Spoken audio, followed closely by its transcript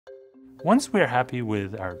Once we are happy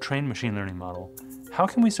with our trained machine learning model, how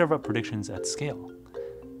can we serve up predictions at scale?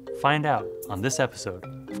 Find out on this episode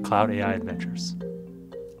of Cloud AI Adventures.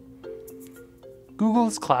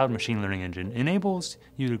 Google's Cloud Machine Learning Engine enables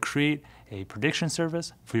you to create a prediction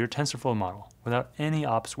service for your TensorFlow model without any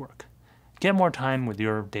ops work. Get more time with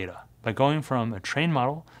your data by going from a trained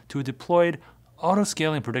model to a deployed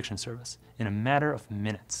auto-scaling prediction service in a matter of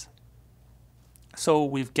minutes. So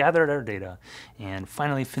we've gathered our data and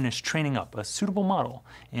finally finished training up a suitable model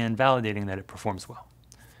and validating that it performs well.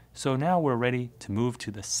 So now we're ready to move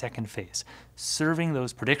to the second phase, serving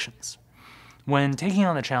those predictions. When taking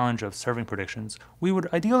on the challenge of serving predictions, we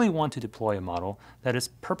would ideally want to deploy a model that is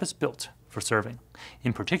purpose-built for serving.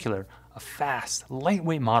 In particular, a fast,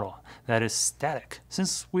 lightweight model that is static,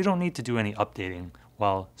 since we don't need to do any updating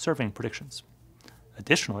while serving predictions.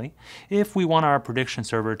 Additionally, if we want our prediction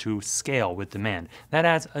server to scale with demand, that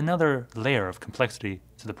adds another layer of complexity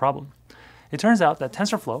to the problem. It turns out that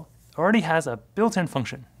TensorFlow already has a built-in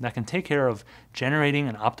function that can take care of generating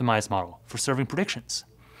an optimized model for serving predictions.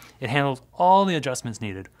 It handles all the adjustments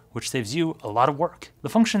needed, which saves you a lot of work. The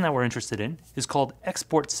function that we're interested in is called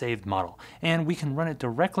export saved model, and we can run it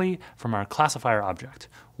directly from our classifier object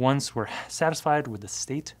once we're satisfied with the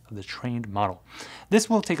state of the trained model. This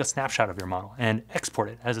will take a snapshot of your model and export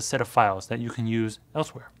it as a set of files that you can use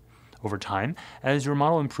elsewhere. Over time, as your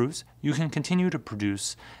model improves, you can continue to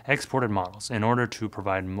produce exported models in order to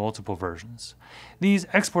provide multiple versions. These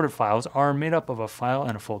exported files are made up of a file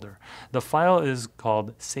and a folder. The file is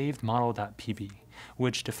called savedmodel.pb,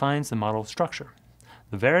 which defines the model structure.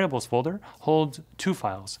 The variables folder holds two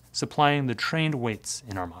files, supplying the trained weights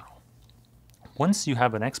in our model. Once you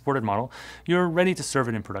have an exported model, you're ready to serve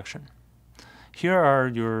it in production. Here are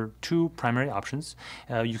your two primary options.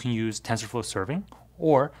 You can use TensorFlow Serving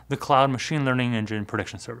or the Cloud Machine Learning Engine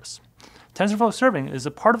Prediction Service. TensorFlow Serving is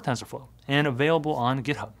a part of TensorFlow and available on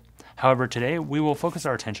GitHub. However, today we will focus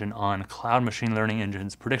our attention on Cloud Machine Learning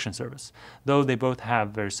Engine's Prediction Service, though they both have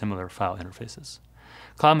very similar file interfaces.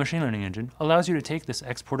 Cloud Machine Learning Engine allows you to take this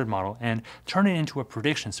exported model and turn it into a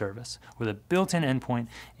prediction service with a built-in endpoint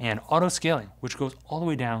and auto-scaling, which goes all the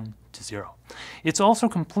way down to 0. It's also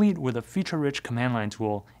complete with a feature-rich command line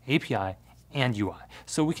tool, API, and UI,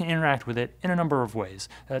 so we can interact with it in a number of ways,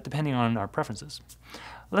 depending on our preferences.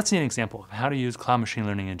 Let's see an example of how to use Cloud Machine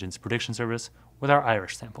Learning Engine's prediction service with our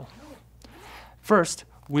Irish sample. First,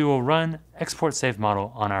 we will run export saved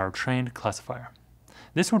model on our trained classifier.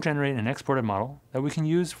 This will generate an exported model that we can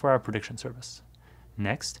use for our prediction service.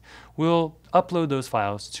 Next, we'll upload those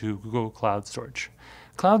files to Google Cloud Storage.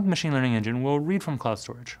 Cloud Machine Learning Engine will read from Cloud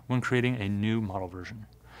Storage when creating a new model version.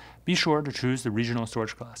 Be sure to choose the regional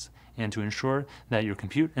storage class and to ensure that your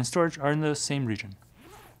compute and storage are in the same region.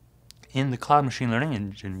 In the Cloud Machine Learning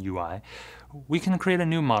Engine UI, we can create a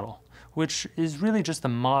new model, which is really just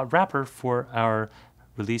a wrapper for our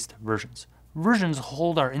released versions. Versions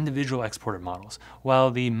hold our individual exported models,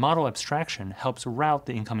 while the model abstraction helps route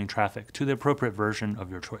the incoming traffic to the appropriate version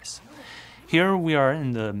of your choice. Here we are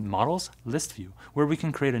in the Models list view, where we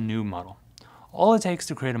can create a new model. All it takes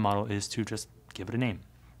to create a model is to just give it a name.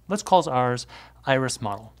 Let's call ours Iris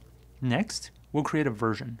Model. Next, we'll create a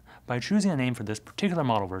version by choosing a name for this particular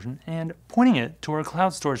model version and pointing it to our cloud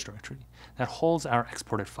storage directory that holds our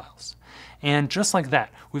exported files. And just like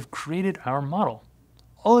that, we've created our model.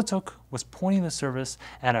 All it took was pointing the service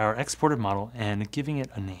at our exported model and giving it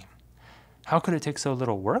a name. How could it take so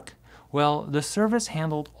little work? Well, the service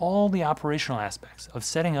handled all the operational aspects of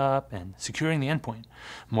setting up and securing the endpoint.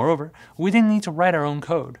 Moreover, we didn't need to write our own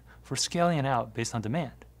code for scaling it out based on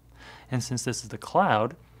demand. And since this is the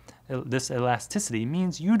cloud, this elasticity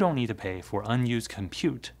means you don't need to pay for unused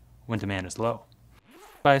compute when demand is low.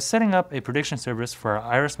 By setting up a prediction service for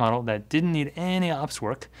our Iris model that didn't need any ops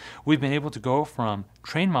work, we've been able to go from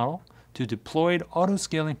trained model to deployed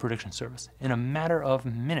auto-scaling prediction service in a matter of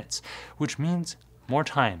minutes, which means more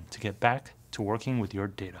time to get back to working with your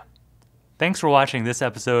data. Thanks for watching this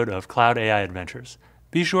episode of Cloud AI Adventures.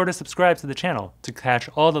 Be sure to subscribe to the channel to catch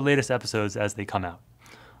all the latest episodes as they come out.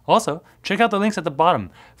 Also, check out the links at the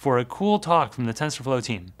bottom for a cool talk from the TensorFlow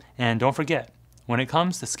team. And don't forget, when it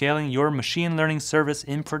comes to scaling your machine learning service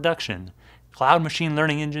in production, Cloud Machine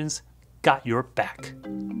Learning Engines got your back.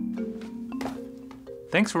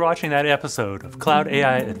 Thanks for watching that episode of Cloud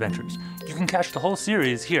AI Adventures. You can catch the whole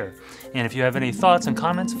series here, and if you have any thoughts and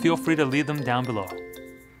comments, feel free to leave them down below.